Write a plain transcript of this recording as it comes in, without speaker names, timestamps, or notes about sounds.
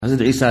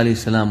Hazrat Easa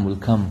AS will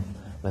come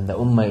when the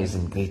ummah is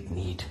in great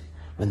need,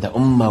 when the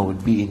ummah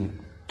would be in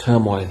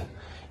turmoil.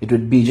 It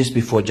would be just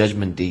before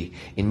Judgment Day.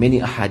 In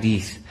many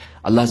ahadith,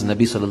 Allah's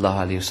Nabi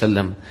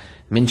ﷺ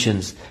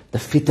mentions the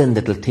fitan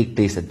that will take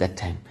place at that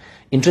time.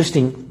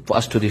 Interesting for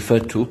us to refer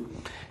to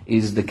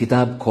is the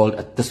kitab called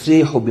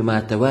At-Tasrihu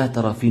bima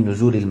tawatara fi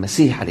nuzul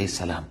al-Masih alayhi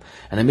salam.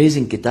 An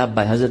amazing kitab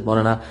by Hazrat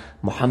Maulana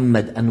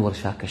Muhammad Anwar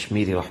Shah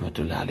Kashmiri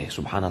rahmatullah alayhi.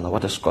 Subhanallah,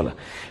 what a scholar.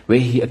 Where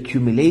he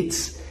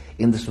accumulates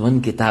in this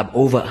one kitab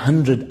over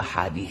 100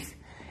 ahadith,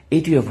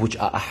 80 of which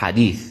are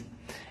ahadith,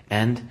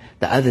 and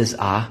the others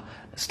are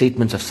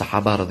statements of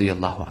Sahaba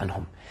radiyallahu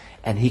anhum.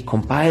 And he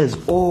compiles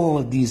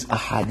all these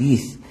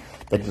ahadith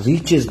that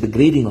reaches the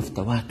grading of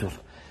tawatur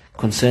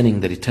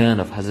concerning the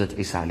return of Hazrat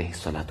Easa alayhi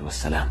salatu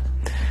wassalam.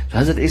 So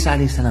Hazrat Easa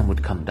alayhi salam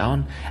would come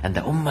down, and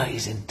the ummah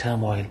is in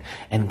turmoil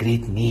and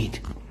great need.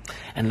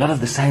 And a lot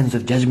of the signs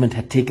of judgment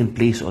had taken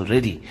place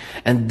already,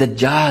 and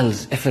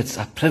Dajjal's efforts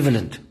are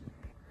prevalent.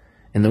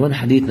 In the one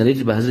hadith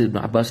narrated by Hazrat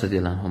Ibn Abbas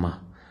radiyallahu anhuma,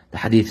 the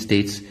hadith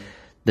states,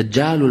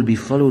 Dajjal will be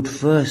followed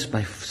first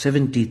by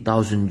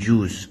 70,000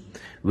 Jews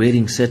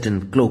wearing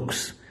certain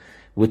cloaks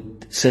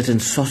with certain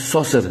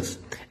sorcerers,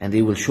 and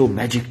they will show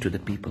magic to the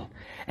people,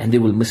 and they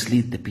will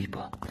mislead the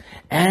people.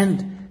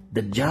 And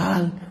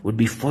Dajjal would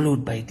be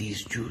followed by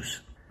these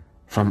Jews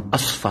from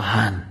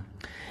Asfahan,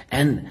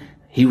 and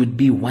he would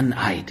be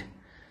one-eyed.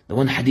 The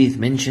one hadith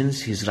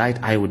mentions his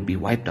right eye would be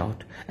wiped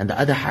out, and the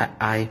other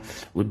eye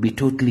would be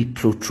totally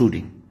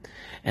protruding.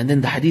 And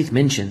then the hadith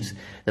mentions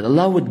that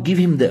Allah would give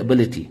him the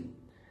ability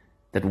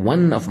that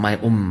one of my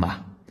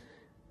ummah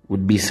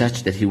would be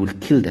such that he will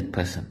kill that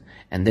person,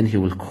 and then he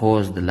will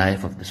cause the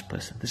life of this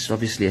person. This is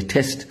obviously a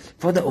test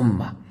for the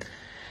ummah.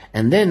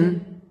 And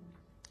then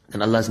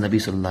Allah's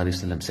Nabi sallallahu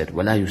alaihi wasallam said,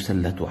 وَلَا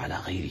يُسَلَّتُ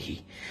عَلَى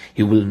غَيْرِهِ.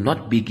 He will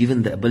not be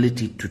given the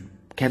ability to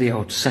carry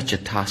out such a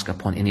task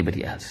upon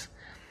anybody else.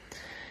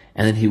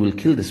 And then he will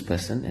kill this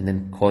person and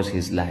then cause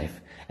his life,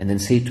 and then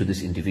say to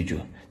this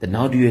individual that,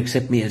 now do you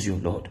accept me as your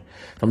Lord?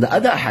 From the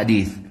other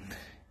hadith,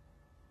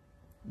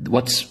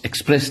 what's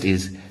expressed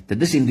is that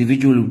this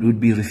individual would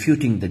be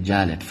refuting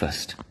Dajjal at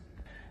first,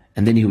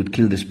 and then he would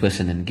kill this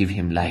person and give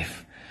him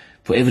life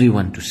for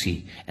everyone to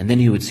see. And then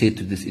he would say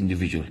to this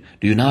individual,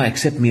 do you now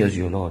accept me as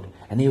your Lord?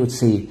 And he would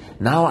say,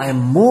 now I am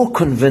more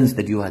convinced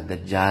that you are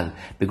Dajjal,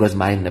 because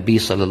my Nabi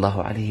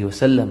sallallahu alaihi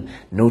wasallam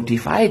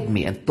notified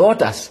me and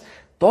taught us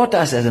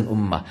as an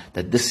ummah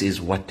that this is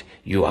what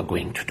you are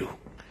going to do.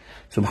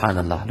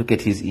 Subhanallah, look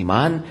at his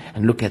iman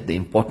and look at the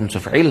importance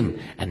of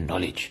ilm and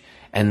knowledge.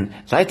 And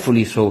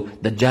rightfully so,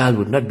 Dajjal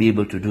would not be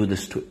able to do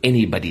this to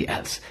anybody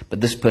else,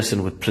 but this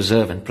person would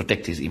preserve and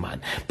protect his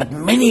iman. But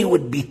many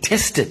would be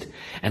tested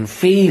and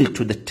fail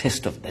to the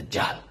test of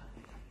Dajjal.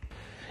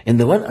 In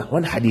the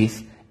one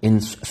hadith in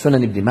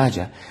Sunan Ibn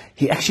Majah,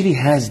 he actually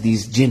has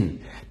these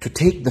jinn to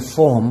take the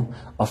form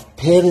of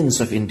parents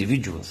of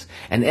individuals.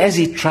 And as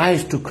he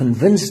tries to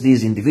convince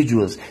these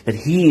individuals that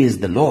he is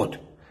the Lord,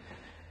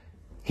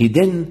 he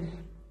then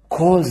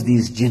calls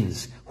these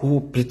jinns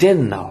who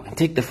pretend now and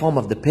take the form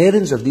of the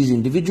parents of these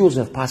individuals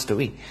who have passed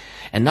away.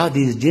 And now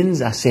these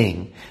jinns are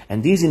saying,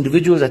 and these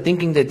individuals are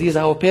thinking that these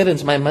are our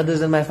parents, my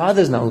mothers and my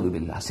fathers, na'udhu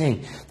billah,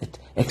 saying that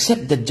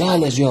accept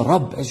Dajjal as your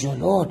Rabb, as your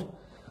Lord.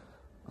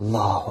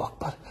 Allahu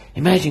Akbar.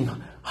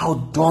 Imagine how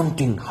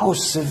daunting, how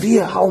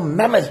severe, how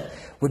mammoth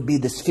would be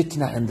this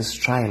fitna and this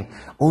trial.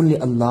 Only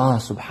Allah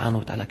subhanahu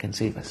wa ta'ala can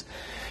save us.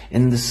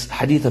 In this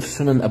hadith of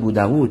Sunan Abu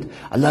Dawood,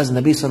 Allah's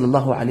Nabi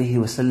sallallahu alayhi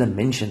wasallam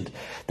mentioned,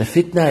 the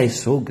fitna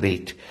is so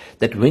great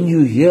that when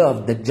you hear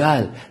of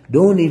Dajjal,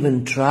 don't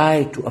even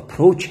try to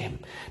approach him,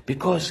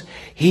 because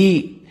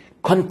he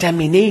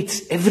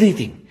contaminates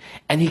everything,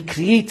 and he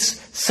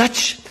creates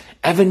such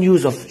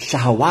avenues of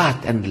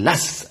shahawat and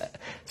lust,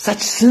 such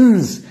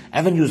sins,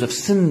 avenues of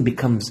sin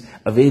becomes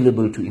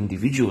available to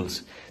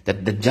individuals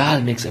that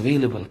Dajjal makes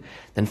available.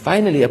 Then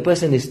finally a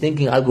person is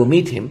thinking, I'll go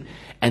meet him,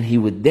 and he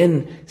would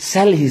then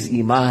sell his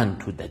iman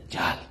to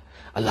Dajjal.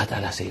 Allah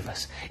Ta'ala save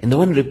us. In the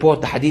one report,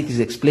 the hadith is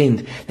explained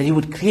that he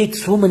would create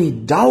so many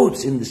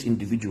doubts in this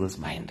individual's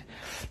mind.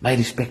 My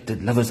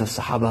respected lovers of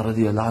Sahaba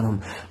radiyallahu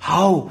anhum,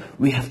 how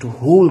we have to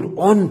hold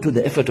on to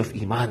the effort of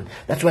iman.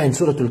 That's why in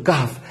Surah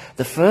Al-Kahf,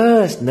 the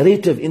first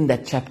narrative in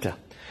that chapter,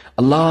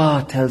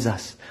 Allah tells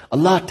us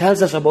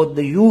about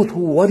the youth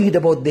who worried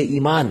about their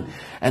iman,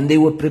 and they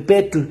were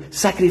prepared to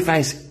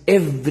sacrifice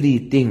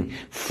everything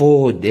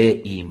for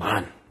their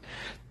iman.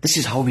 This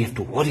is how we have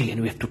to worry,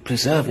 and we have to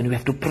preserve, and we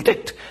have to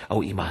protect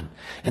our iman.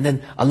 And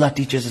then Allah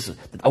teaches us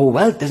that our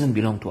wealth doesn't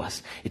belong to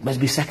us. It must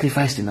be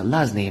sacrificed in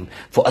Allah's name,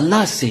 for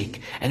Allah's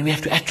sake. And we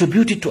have to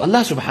attribute it to Allah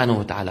subhanahu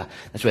wa ta'ala.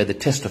 That's why the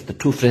test of the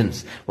two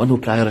friends, one who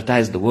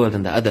prioritized the world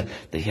and the other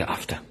the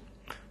hereafter.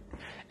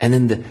 And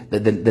then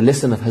the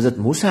lesson of Hazrat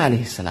Musa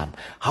alayhi salam,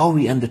 how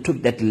he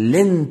undertook that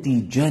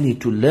lengthy journey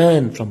to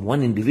learn from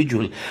one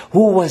individual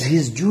who was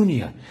his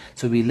junior.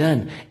 So we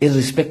learn,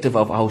 irrespective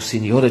of our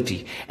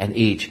seniority and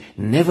age,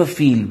 never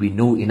feel we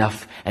know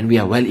enough and we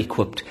are well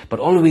equipped, but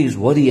always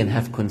worry and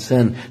have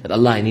concern that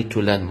Allah, I need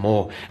to learn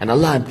more. And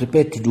Allah, I'm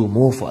prepared to do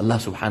more for Allah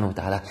subhanahu wa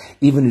ta'ala,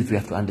 even if we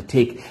have to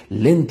undertake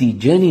lengthy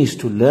journeys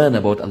to learn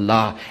about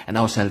Allah and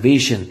our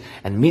salvation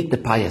and meet the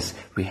pious,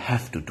 we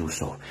have to do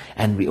so.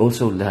 And we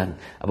also learn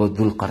about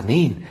Dhul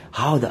Qarnayn,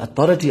 how the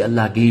authority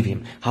Allah gave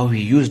him, how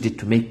he used it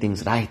to make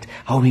things right,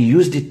 how he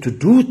used it to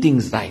do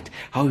things right,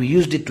 how he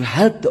used it to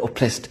help the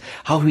oppressed,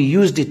 how he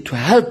used it to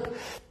help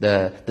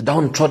the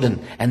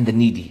downtrodden and the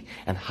needy,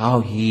 and how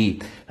he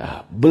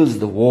builds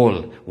the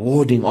wall,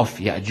 warding off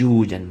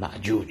Ya'juj and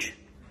Ma'juj.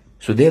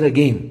 So there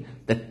again,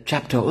 that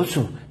chapter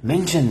also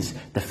mentions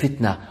the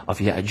fitna of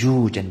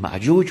Ya'juj and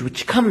Ma'juj,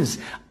 which comes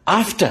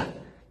after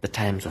the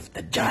times of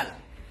Dajjal.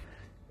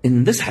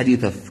 In this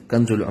hadith of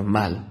Kanzul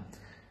Ummal,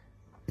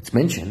 it's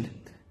mentioned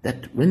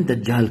that when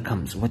Dajjal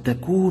comes,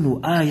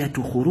 وَتَكُونُ آيَةُ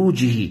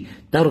خُرُوجِهِ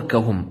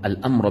تَرْكَهُمْ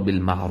الْأَمْرَ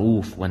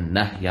بِالْمَعْرُوفِ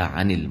وَالنَّهْيَ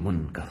عَنِ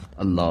الْمُنْكَرِ.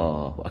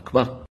 Allahu Akbar.